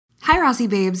Hi Rossi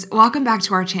babes, welcome back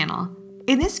to our channel.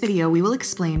 In this video, we will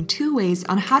explain 2 ways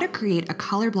on how to create a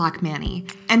color block mani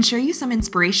and show you some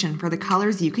inspiration for the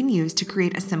colors you can use to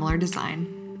create a similar design.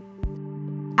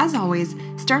 As always,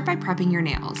 start by prepping your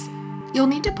nails. You'll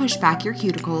need to push back your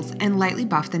cuticles and lightly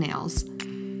buff the nails.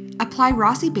 Apply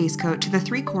Rossi base coat to the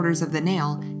 3/4 of the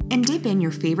nail and dip in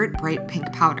your favorite bright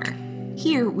pink powder.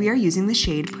 Here, we are using the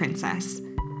shade Princess.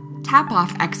 Tap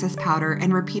off excess powder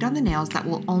and repeat on the nails that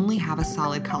will only have a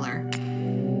solid color.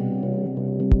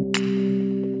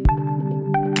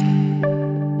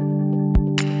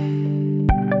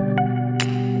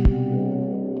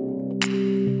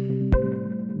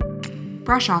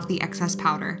 Brush off the excess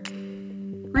powder.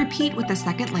 Repeat with the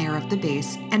second layer of the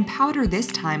base and powder this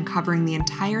time covering the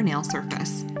entire nail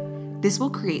surface. This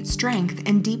will create strength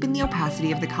and deepen the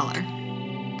opacity of the color.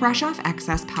 Brush off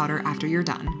excess powder after you're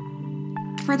done.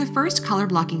 For the first color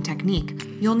blocking technique,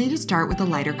 you'll need to start with a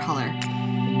lighter color.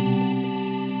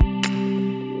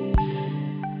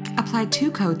 Apply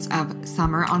 2 coats of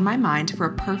Summer on My Mind for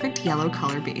a perfect yellow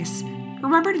color base.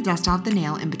 Remember to dust off the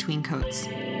nail in between coats.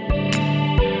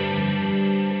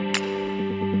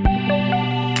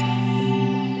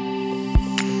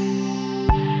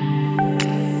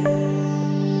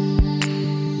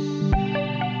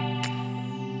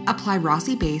 Apply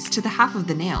Rossi base to the half of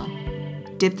the nail.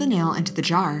 Dip the nail into the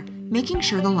jar, making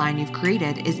sure the line you've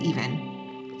created is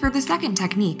even. For the second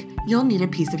technique, you'll need a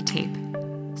piece of tape.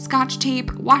 Scotch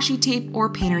tape, washi tape, or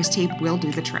painter's tape will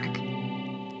do the trick.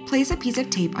 Place a piece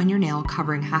of tape on your nail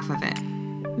covering half of it.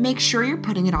 Make sure you're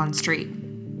putting it on straight.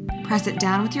 Press it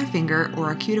down with your finger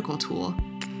or a cuticle tool.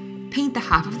 Paint the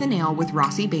half of the nail with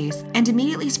Rossi base and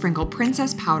immediately sprinkle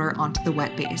Princess powder onto the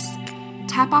wet base.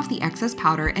 Tap off the excess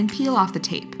powder and peel off the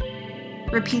tape.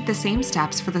 Repeat the same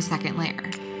steps for the second layer.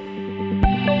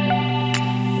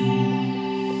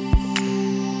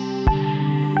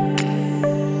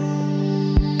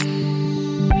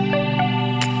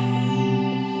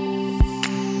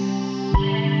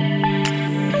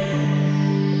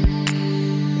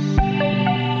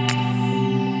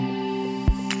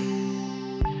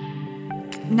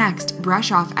 Next,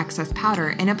 brush off excess powder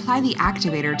and apply the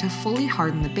activator to fully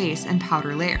harden the base and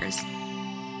powder layers.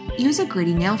 Use a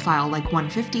gritty nail file like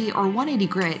 150 or 180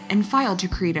 grit and file to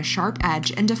create a sharp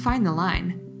edge and define the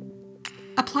line.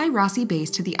 Apply Rossi base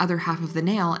to the other half of the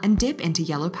nail and dip into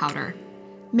yellow powder.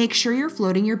 Make sure you're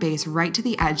floating your base right to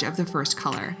the edge of the first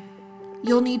color.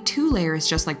 You'll need 2 layers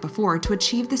just like before to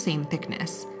achieve the same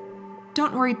thickness.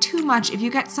 Don't worry too much if you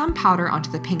get some powder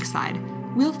onto the pink side.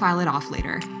 We'll file it off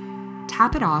later.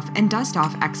 Tap it off and dust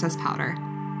off excess powder.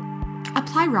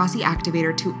 Apply Rossi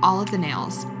activator to all of the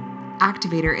nails.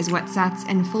 Activator is what sets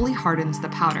and fully hardens the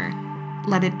powder.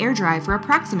 Let it air dry for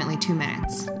approximately 2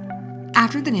 minutes.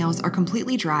 After the nails are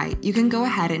completely dry, you can go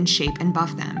ahead and shape and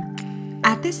buff them.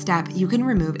 At this step, you can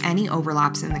remove any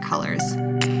overlaps in the colors.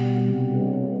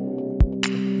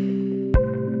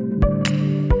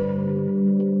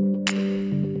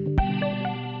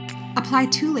 Apply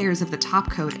 2 layers of the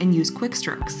top coat and use quick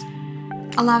strokes.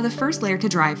 Allow the first layer to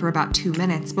dry for about 2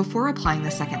 minutes before applying the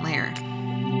second layer.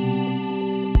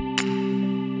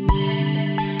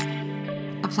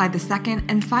 Apply the second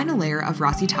and final layer of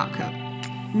Rossi top coat.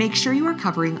 Make sure you are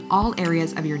covering all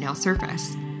areas of your nail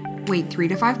surface. Wait 3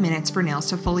 to 5 minutes for nails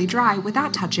to fully dry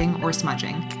without touching or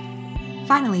smudging.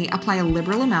 Finally, apply a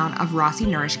liberal amount of Rossi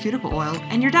Nourish cuticle oil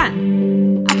and you're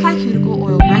done. Apply cuticle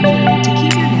oil regularly to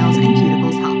keep your nails and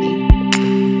cuticles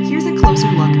healthy. Here's a closer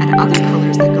look at other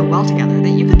colors that go well together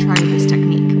that you can try with this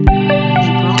technique.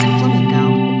 April and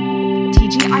Flamingo,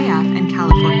 TGIF and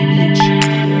California Beach,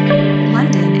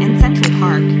 London and Central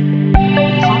Park,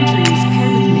 Palm Trees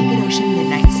paired with Naked Ocean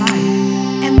Midnight Sun,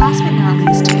 and last but not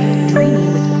least, Dreamy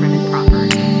with Prim and Proper.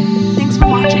 Thanks for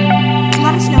watching.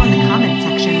 Let us know in the comment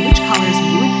section which colors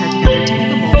you would pair together to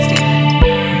make a bold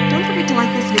statement. Don't forget to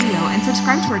like this video and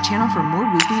subscribe to our channel for more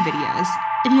weekly videos.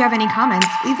 If you have any comments,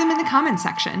 leave them in the comment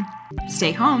section.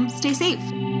 Stay home, stay safe.